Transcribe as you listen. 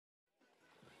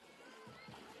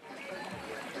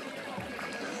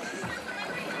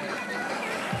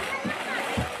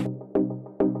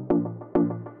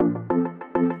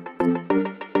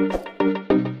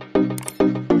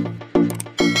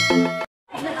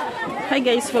Hi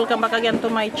guys, welcome back again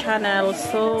to my channel.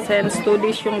 So, since 2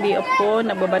 days yung day off ko,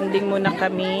 nababanding muna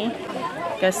kami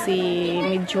kasi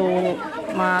medyo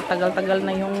matagal-tagal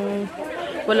na yung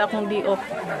wala akong day off.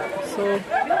 So,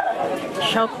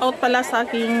 shout out pala sa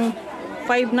aking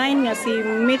 5'9" nga si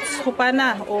Mitch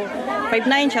Hupana o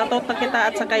 5'9", shout out na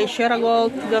kita at sa kay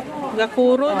Sheragold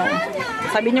Gakuron.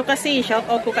 Sabi nyo kasi, shout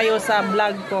out ko kayo sa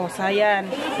vlog ko.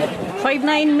 Sayan.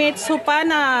 5'9" Mitch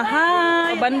Hupana.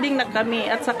 Hi! Banding na kami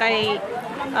at sa kay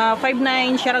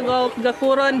 5'9" Sheragold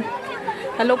Gakuron.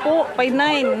 Hello po,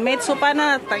 5'9" Mitch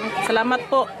Hupana. Salamat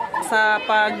po sa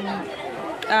pag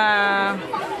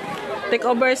take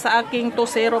over sa aking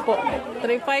 2-0 po.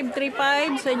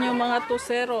 3535 sa inyo mga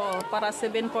 2-0 para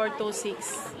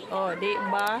 7426. Oh, di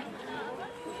ba?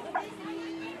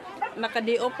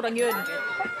 Naka-di-off ra yun.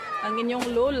 Ang inyong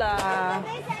lola.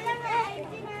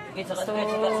 So,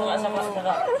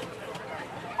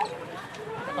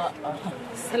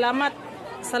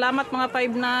 salamat mga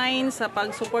 5'9" sa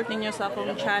pag-support ninyo sa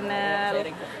akong channel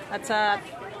at sa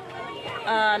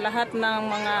lahat ng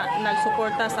mga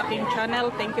nagsuporta sa aking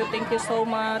channel. Thank you so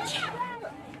much.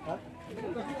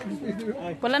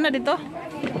 Wala na dito.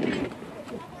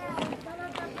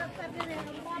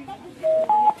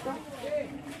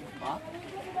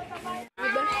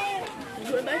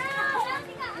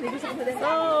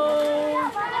 So,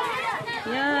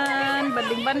 yan,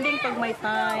 banding-banding pag may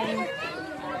time.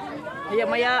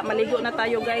 Maya-maya, maligo na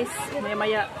tayo guys.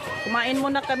 Maya-maya, kumain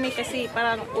muna kami kasi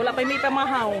parang wala pa may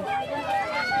pamahaw.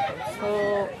 So,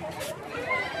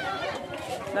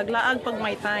 naglaag pag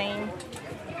may time.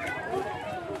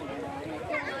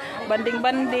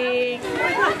 Banding-banding.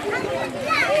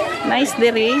 Nice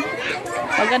diri.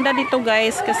 Maganda dito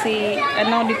guys kasi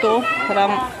ano dito,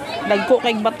 parang dagko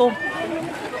kay bato.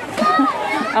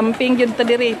 Amping yun ta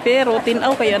diri pero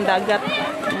tinaw kayo ang dagat.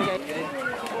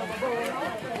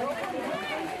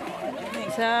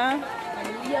 Isa.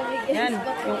 Yan,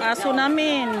 yung aso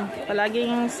namin.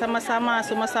 Palaging sumasama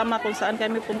kung saan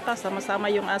kami punta. Sama-sama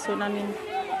yung aso namin.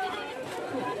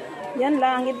 Yan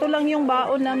lang, ito lang yung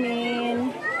baon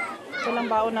namin. Ito lang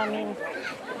baon namin.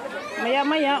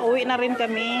 Maya-maya, uwi na rin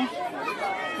kami.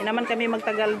 Hindi naman kami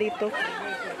magtagal dito.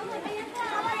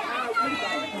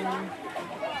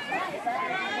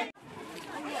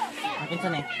 Akin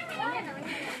saan eh?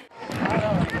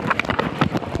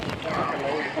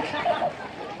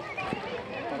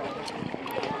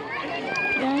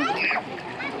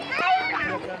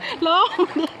 Lo,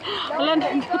 wala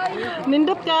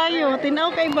nindot kayo.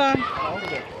 Tinaw kay ba?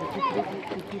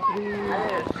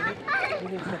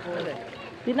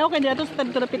 Tinaw kay dito sa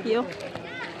tagtrapit yo.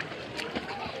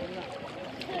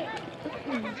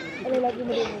 Ano lagi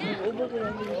mo din? Ubo ko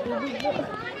lang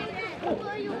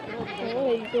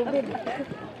tubig.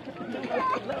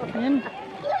 Ayan.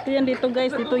 Ito yan dito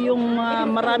guys. Dito yung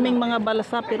maraming mga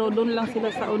balsa pero doon lang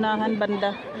sila sa unahan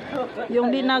banda.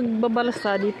 Yung di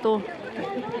nagbabalsa dito.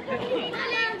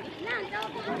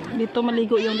 Dito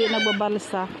maligo yung di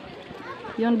nagbabalsa.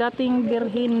 Yung dating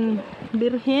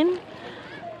birhin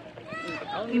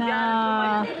na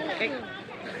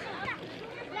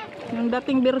yung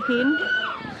dating birhin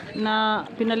na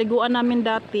pinaliguan namin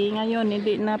dati, ngayon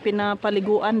hindi na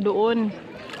pinapaliguan doon.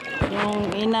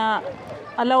 Yung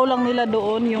alaw lang nila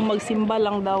doon, yung magsimba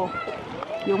lang daw.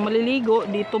 Yung maliligo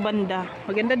dito banda.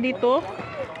 Maganda dito.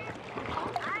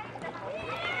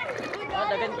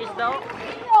 Dagan kiss daw.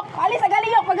 Ali sa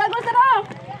galiyok, pagagos na.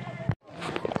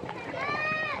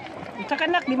 Tsaka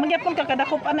nak, di magyapon ka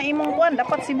kadakop ana imong kuan,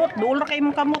 dapat sibot duol ra kay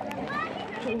imong kamot.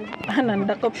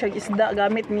 Nandakop siya isda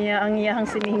gamit niya ang iyahang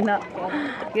sinina.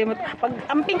 Pag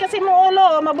amping kasi mo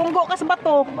ulo, mabunggo ka sa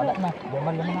bato. Wala na,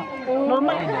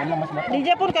 Normal. Di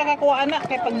japon ka kakuha ana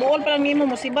kay pag duol pa lang nimo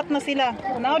musibat na sila.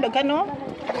 Unaw daghan no?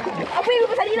 Ako yung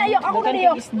salina yok, ako gani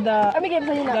yok. Isda. Ami gyud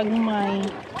salina. Gagmay.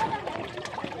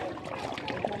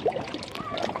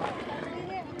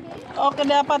 Okay,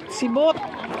 dapat sibot.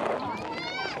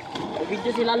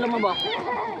 video sila mo ba?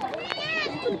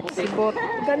 Sibot.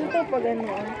 Ganito pa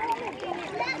ganoon.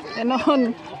 Ganon.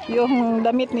 Yung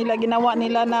damit nila, ginawa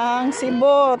nila ng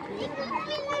sibot.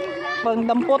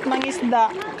 Pagdampot ng isda.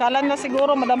 Kala na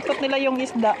siguro madampot nila yung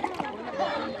isda.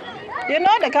 Yun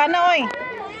o, dagana oy.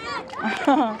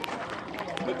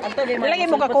 Lagi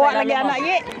mo kakuha lagi anak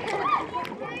ye.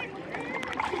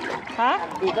 Ha?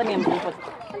 Ikan yung pulpot.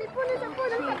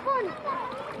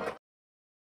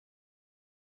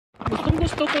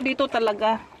 Gusto ko dito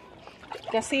talaga.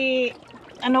 Kasi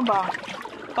ano ba?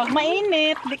 Pag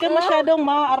mainit, di ka masyadong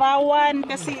maaarawan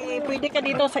kasi pwede ka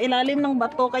dito sa ilalim ng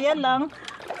bato. Kaya lang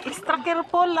extra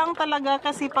careful lang talaga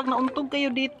kasi pag nauntog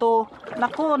kayo dito,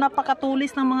 naku,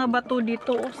 napakatulis ng mga bato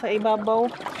dito sa ibabaw.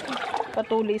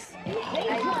 Patulis.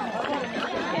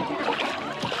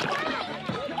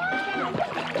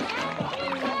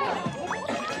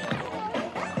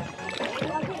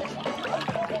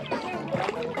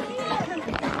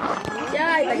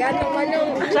 Yay, taganong manong.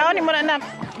 Saan ni mo na anak?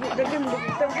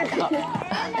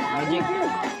 Magic.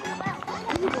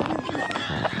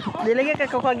 Dilagay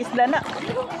ka kagisda na.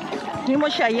 Hindi mo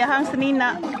siya, yahang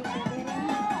sanina.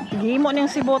 Himo niyang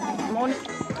sibot. Mo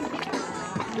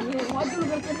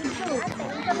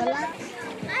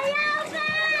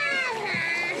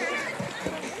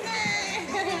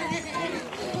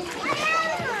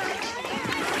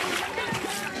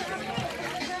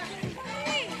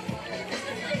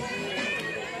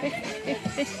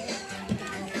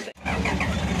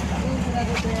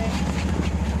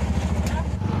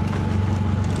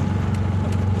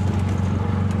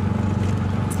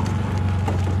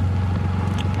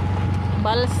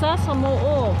balsa sa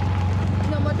Moog.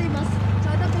 Namatay mas.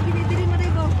 Sada ko ginidiri mo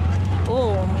rin ko.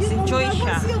 Oh, mas enjoy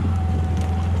siya.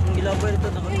 Gilabay ito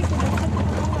na.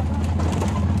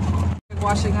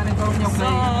 Washing nga nito niyo. So,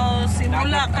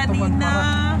 simula kanina.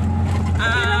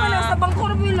 Sa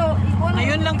bangkor bilo.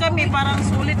 Ngayon lang kami parang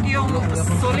sulit yung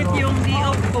day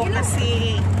off ko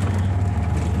kasi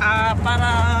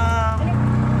para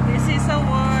busy sa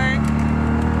work.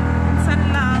 Minsan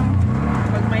lang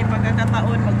pag may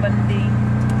pagkakataon magbanding.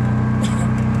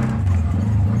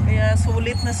 Kaya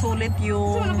sulit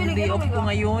yung day off ko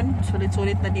ngayon.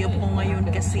 Sulit na day off ko ngayon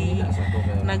kasi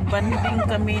nagbanding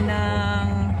kami ng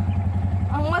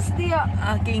ang mas dia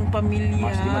aking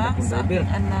pamilya sa aking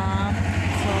anak.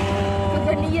 So,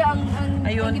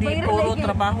 ayun, di puro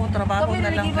trabaho na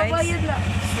lang guys.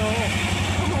 So,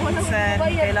 minsan,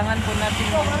 kailangan po natin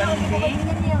magbanding.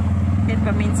 Yan,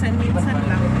 paminsan-minsan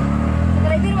lang.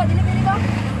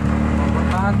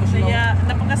 Kaya,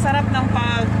 napakasarap ng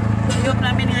pag-yop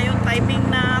namin ngayon. Timing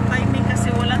kasi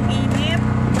walang init.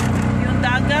 Yung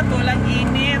dagat, walang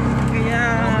init. Kaya,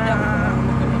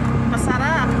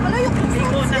 masarap.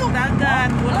 Ligo ng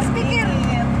dagat, walang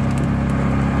init.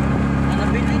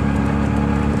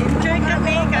 Enjoy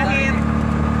kami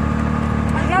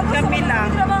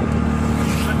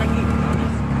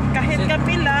kahit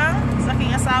kami lang sa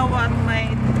aking asawa at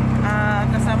may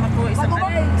kasama ko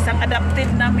isang adopted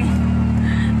namin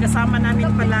kasama namin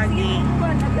palagi.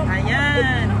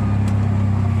 Ayan,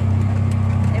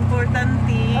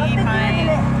 importante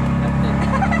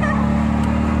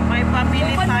may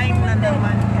family time na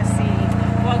naman kasi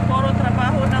huwag puro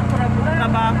trabaho ng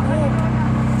trabaho.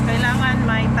 Kailangan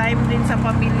may time din sa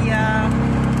pamilya,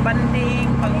 banding,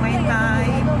 pag